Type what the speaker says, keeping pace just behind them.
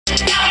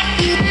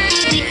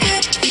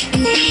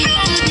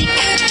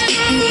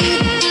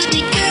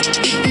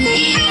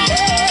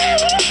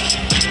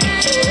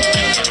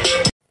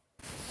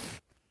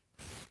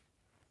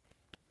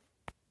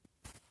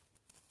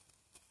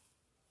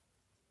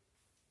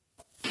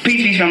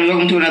Peace, family.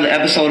 Welcome to another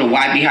episode of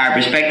YP Higher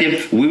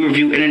Perspective. We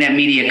review internet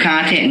media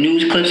content,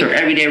 news clips, or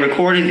everyday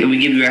recordings, and we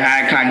give you a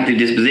higher cognitive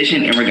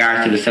disposition in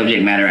regards to the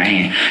subject matter at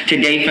hand.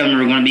 Today, family,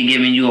 we're going to be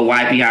giving you a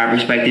YP Higher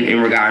Perspective in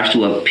regards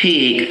to a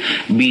pig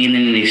being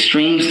in an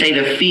extreme state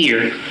of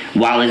fear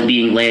while it's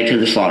being led to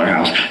the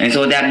slaughterhouse. And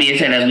so with that being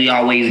said, as we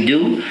always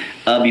do,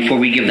 before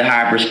we give the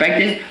higher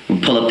perspective, we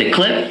pull up the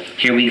clip.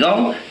 Here we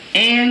go.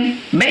 And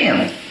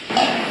bam.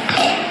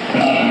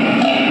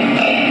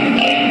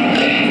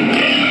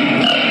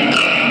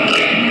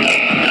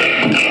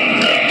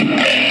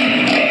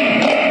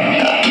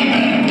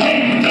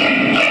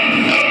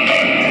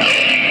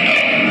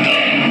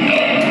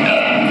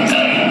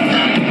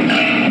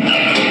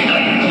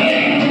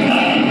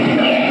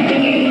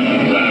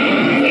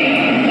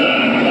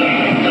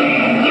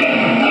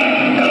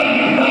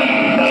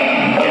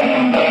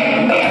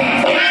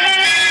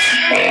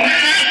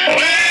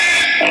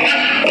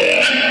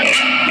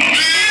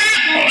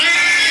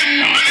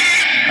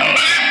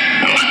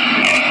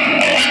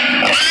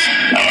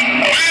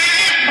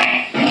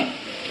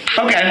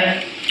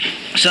 Okay,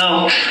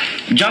 so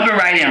jumping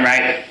right in,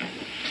 right?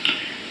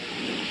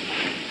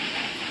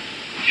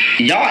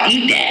 Y'all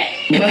eat that.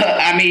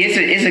 I mean,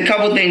 it's a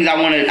couple things I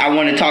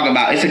want to talk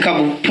about. It's a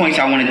couple points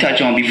I want to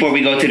touch on before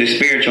we go to the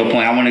spiritual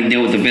point. I want to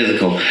deal with the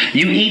physical.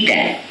 You eat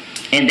that.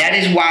 And that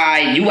is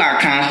why you are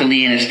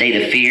constantly in a state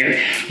of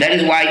fear. That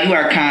is why you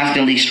are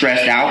constantly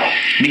stressed out.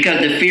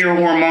 Because the fear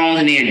hormones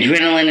and the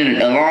adrenaline,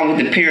 and along with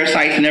the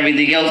parasites and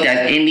everything else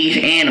that's in these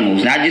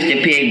animals, not just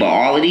the pig, but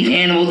all of these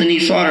animals in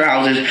these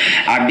slaughterhouses,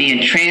 are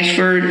being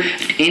transferred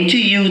into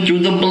you through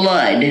the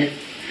blood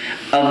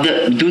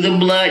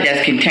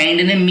that's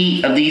contained in the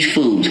meat of these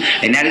foods.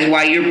 And that is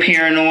why you're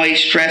paranoid,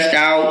 stressed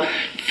out,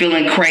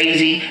 feeling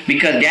crazy,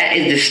 because that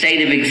is the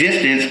state of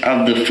existence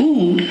of the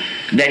food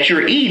that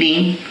you're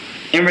eating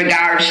in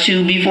regards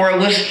to before it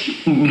was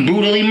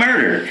brutally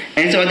murdered.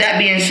 And so with that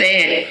being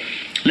said,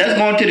 let's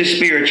go into the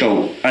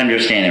spiritual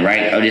understanding,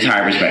 right, of this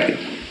higher perspective.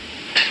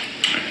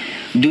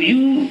 Do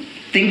you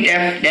think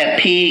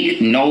that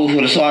pig knows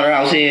what a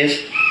slaughterhouse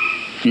is?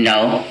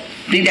 No.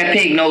 Think that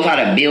pig knows how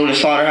to build a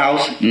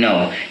slaughterhouse?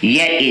 No.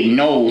 Yet it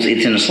knows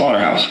it's in a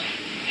slaughterhouse.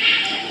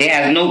 It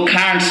has no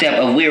concept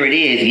of where it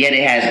is, yet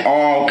it has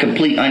all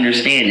complete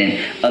understanding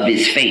of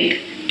its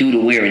fate due to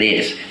where it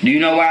is. Do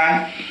you know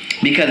why?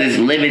 Because it's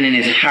living in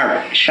its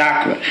heart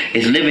chakra.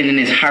 It's living in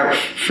its heart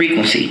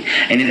frequency.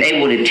 And is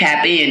able to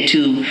tap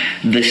into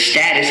the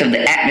status of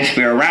the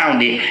atmosphere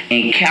around it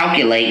and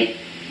calculate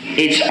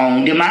its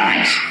own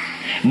demise.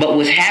 But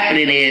what's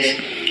happening is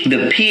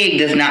the pig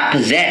does not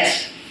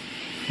possess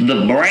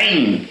the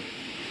brain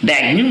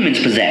that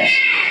humans possess,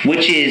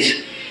 which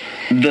is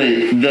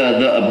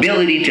the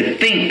ability to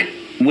think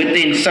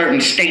within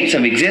certain states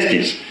of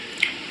existence.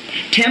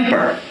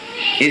 Temper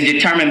is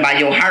determined by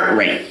your heart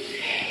rate.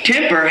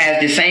 Temper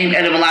has the same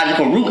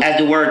etymological root as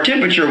the word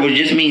temperature, which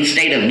just means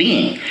state of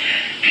being.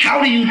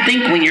 How do you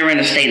think when you're in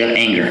a state of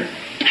anger?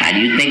 How do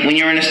you think when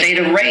you're in a state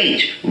of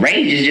rage?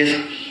 Rage is just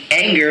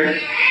anger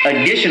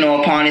additional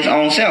upon its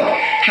own self.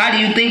 How do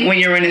you think when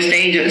you're in a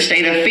state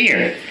of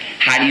fear?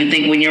 How do you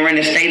think when you're in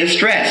a state of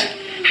stress?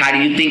 How do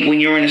you think when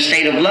you're in a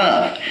state of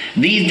love?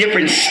 These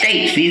different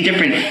states, these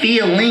different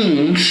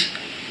feelings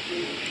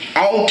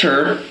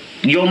alter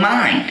your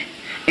mind.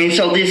 And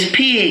so this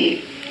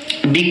pig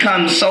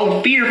becomes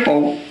so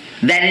fearful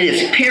that it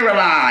is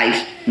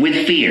paralyzed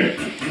with fear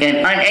and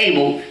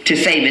unable to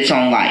save its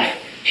own life.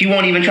 He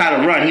won't even try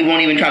to run. He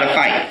won't even try to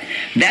fight.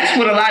 That's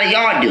what a lot of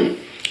y'all do.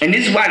 And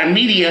this is why the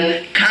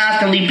media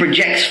constantly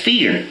projects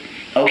fear.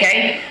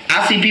 Okay?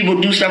 I see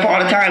people do stuff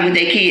all the time with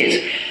their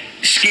kids.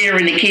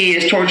 Scaring the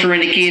kids,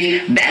 torturing the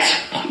kids.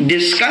 That's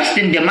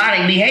disgusting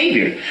demonic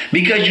behavior,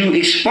 because you're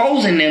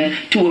exposing them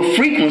to a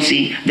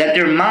frequency that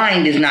their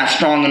mind is not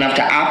strong enough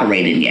to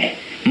operate in yet.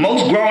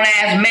 Most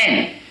grown-ass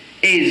men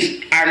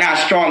are not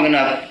strong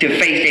enough to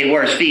face their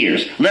worst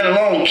fears, let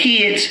alone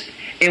kids.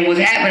 And what's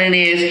happening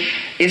is,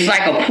 it's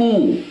like a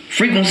pool.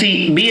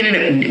 Frequency, being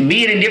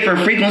in different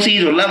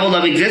frequencies or levels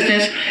of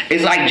existence,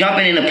 is like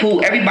jumping in a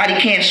pool. Everybody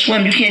can't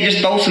swim. You can't just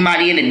throw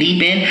somebody in the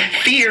deep end.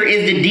 Fear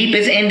is the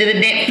deepest end of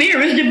the dam.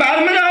 Fear is the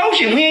bottom of the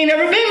ocean. We ain't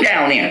never been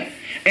down there.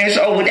 And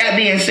so with that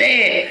being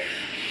said,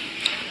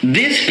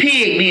 this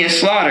pig being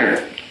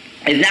slaughtered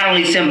is not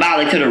only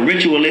symbolic to the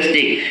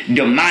ritualistic,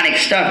 demonic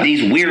stuff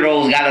these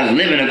weirdos got us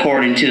living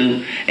according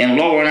to and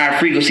lowering our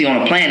frequency on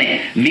the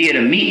planet via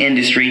the meat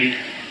industry.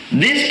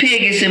 This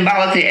pig is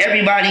symbolic to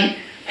everybody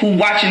who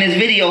watching this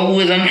video who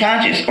is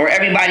unconscious, or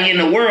everybody in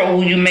the world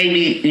who you may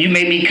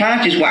be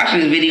conscious watching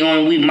this video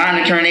and we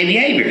monitoring their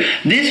behavior.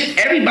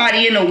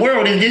 Everybody in the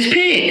world is this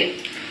pig.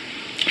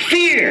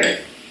 Fear.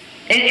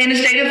 In a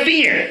state of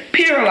fear.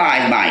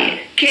 Paralyzed by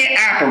it. Can't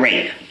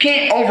operate.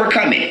 Can't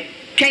overcome it.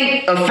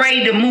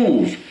 Afraid to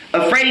move.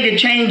 Afraid to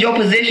change your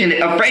position.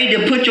 Afraid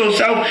to put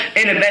yourself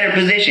in a better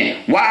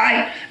position.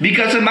 Why?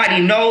 Because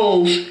somebody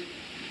knows.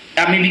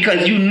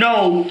 Because you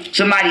know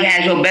somebody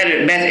has your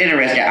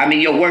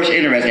your worst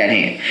interest at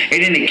hand.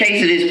 And in the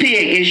case of this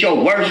pig, it's your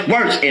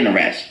worst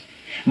interest.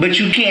 But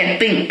you can't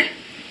think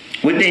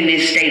within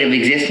this state of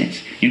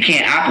existence. You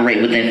can't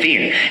operate within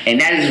fear. And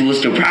that is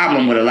what's the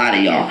problem with a lot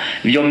of y'all.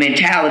 Your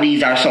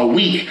mentalities are so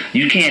weak,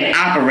 you can't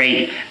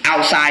operate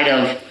outside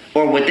of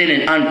or within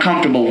an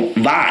uncomfortable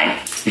vibe.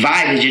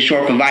 Vibe is just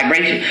short for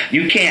vibration.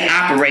 You can't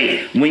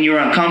operate when you're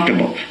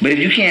uncomfortable. But if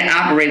you can't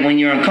operate when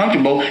you're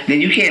uncomfortable,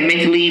 then you can't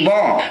mentally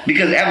evolve,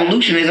 because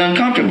evolution is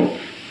uncomfortable.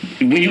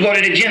 When you go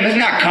to the gym, it's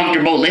not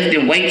comfortable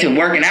lifting weights and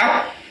working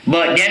out.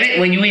 But damn it,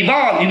 when you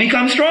evolve, you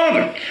become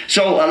stronger.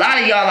 So a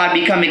lot of y'all are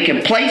becoming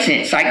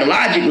complacent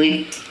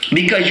psychologically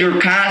because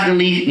you're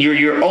constantly,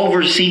 you're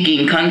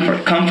over-seeking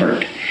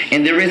comfort.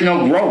 And there is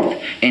no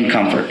growth in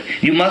comfort.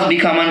 You must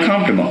become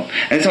uncomfortable.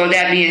 And so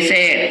that being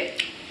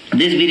said,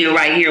 this video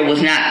right here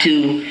was not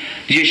to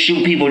just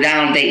shoot people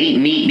down if they eat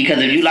meat,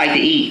 because if you like to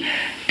eat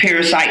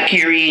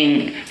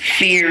parasite-carrying,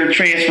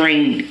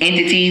 fear-transferring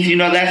entities, you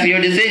know, that's your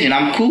decision.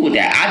 I'm cool with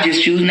that. I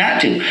just choose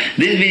not to.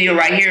 This video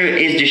right here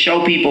is to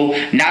show people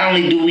not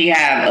only do we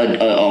have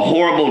a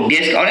horrible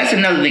disc. Oh, that's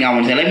another thing I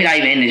want to say. Let me not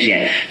even end this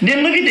yet.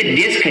 Then look at the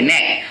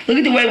disconnect. Look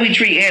at the way we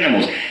treat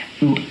animals.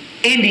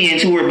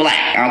 Indians who are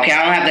black. Okay,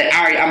 I don't have to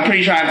argue. I'm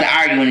pretty sure I have to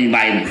argue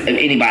with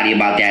anybody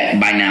about that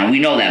by now. We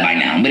know that by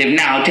now. But if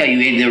not, I'll tell you,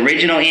 if the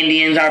original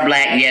Indians are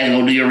black, yes,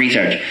 go do your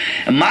research.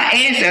 My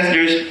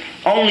ancestors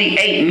only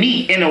ate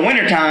meat in the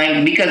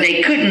wintertime because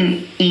they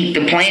couldn't eat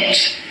the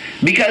plants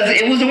because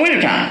it was the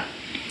wintertime.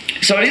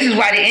 So this is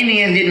why the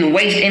Indians didn't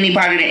waste any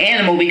part of the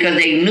animal, because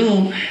they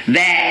knew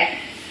that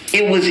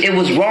it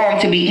was wrong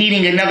to be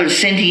eating another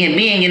sentient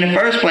being in the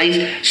first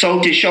place.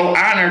 So to show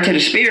honor to the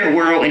spirit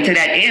world and to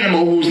that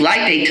animal whose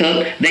life they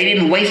took, they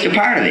didn't waste a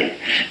part of it.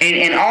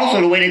 And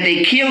also the way that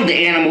they killed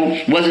the animal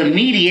was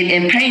immediate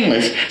and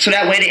painless, so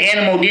that way the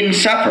animal didn't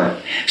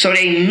suffer. So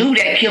they knew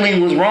that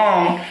killing was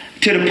wrong,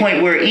 to the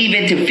point where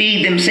even to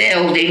feed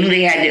themselves, they knew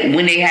they had to,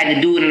 when they had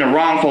to do it in a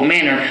wrongful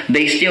manner,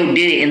 they still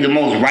did it in the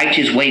most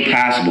righteous way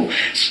possible.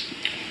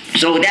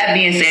 So with that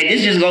being said,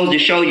 this just goes to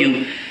show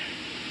you,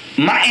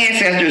 my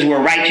ancestors were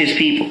righteous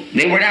people.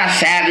 They were not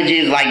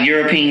savages like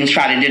Europeans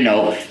try to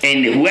denote.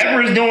 And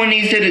whoever is doing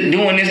this to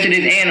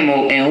this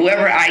animal, and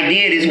whoever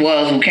idea this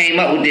was, who came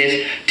up with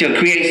this to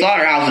create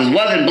slaughterhouses,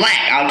 wasn't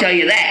black, I'll tell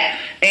you that.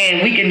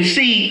 And we can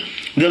see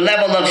the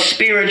level of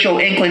spiritual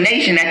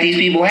inclination that these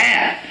people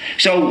have.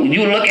 So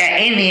you look at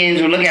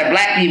Indians, or look at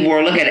black people,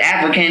 or look at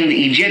African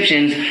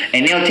Egyptians,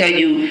 and they'll tell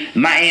you,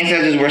 my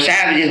ancestors were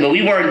savages, but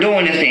we weren't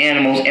doing this to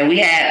animals, and we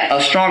had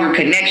a stronger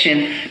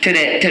connection to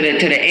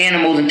the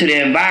animals and to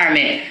the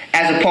environment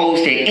as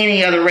opposed to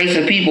any other race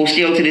of people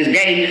still to this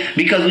day,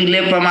 because we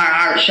live from our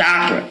heart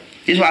chakra.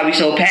 This is why we're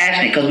so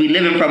passionate, because we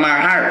living from our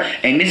heart,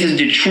 and this is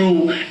the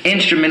true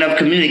instrument of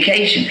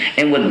communication.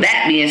 And with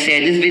that being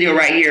said, this video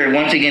right here,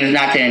 once again, is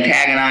not to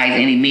antagonize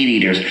any meat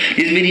eaters.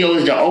 This video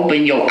is to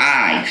open your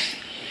eyes.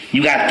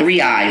 You got 3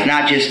 eyes,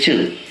 not just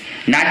 2.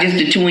 Not just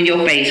the 2 in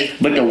your face,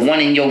 but the one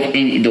in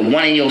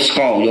your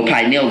skull, your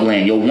pineal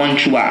gland, your one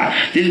true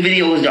eye. This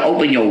video is to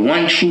open your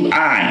one true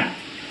eye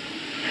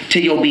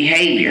to your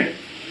behavior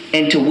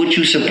and to what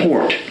you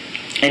support.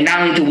 And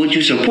not only to what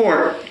you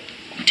support,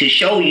 to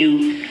show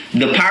you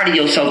the part of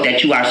yourself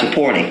that you are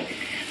supporting.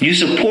 You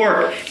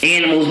support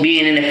animals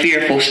being in a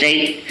fearful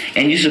state,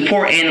 and you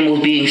support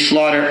animals being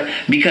slaughtered,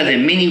 because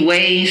in many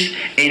ways,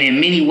 and in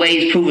many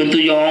ways proven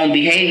through your own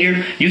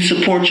behavior, you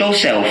support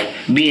yourself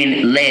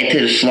being led to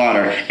the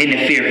slaughter in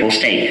a fearful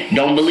state.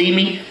 Don't believe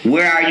me?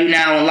 Where are you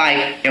now in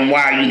life, and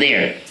why are you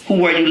there?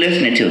 Who are you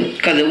listening to?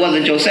 Because it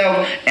wasn't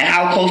yourself. And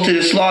how close to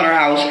the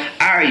slaughterhouse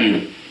are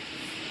you?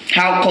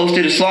 How close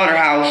to the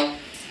slaughterhouse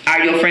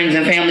are your friends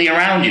and family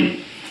around you?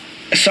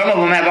 Some of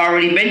them have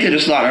already been to the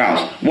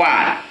slaughterhouse.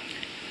 Why?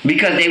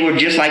 Because they were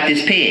just like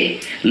this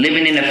pig,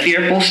 living in a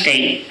fearful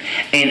state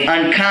and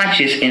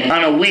unconscious and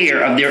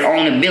unaware of their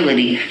own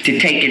ability to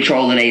take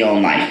control of their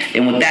own life.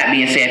 And with that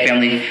being said,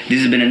 family,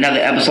 this has been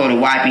another episode of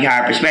YP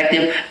Higher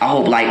Perspective. I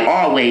hope, like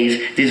always,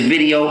 this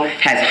video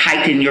has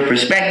heightened your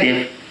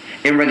perspective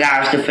in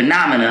regards to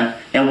phenomena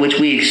in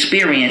which we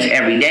experience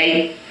every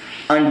day.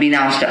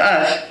 Unbeknownst to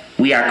us,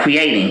 we are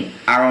creating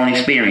our own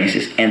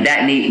experiences, and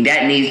that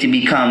needs to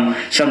become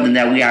something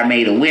that we are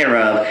made aware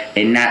of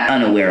and not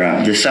unaware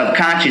of. The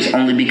subconscious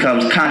only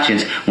becomes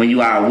conscious when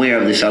you are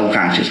aware of the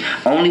subconscious.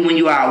 Only when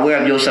you are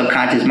aware of your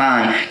subconscious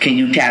mind can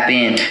you tap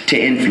in to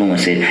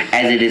influence it,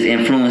 as it is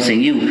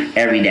influencing you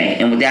every day.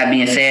 And with that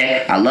being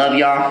said, I love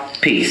y'all.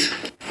 Peace.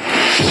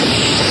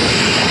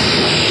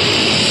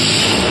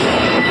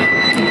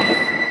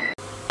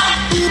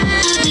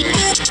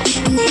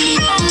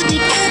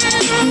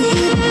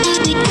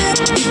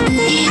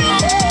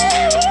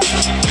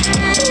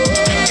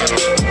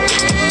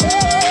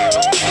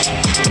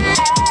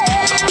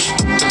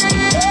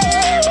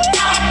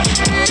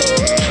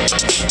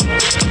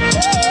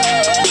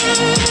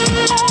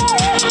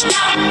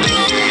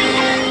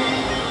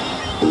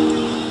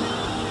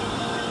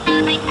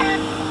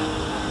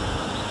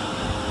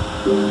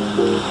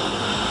 Thank you.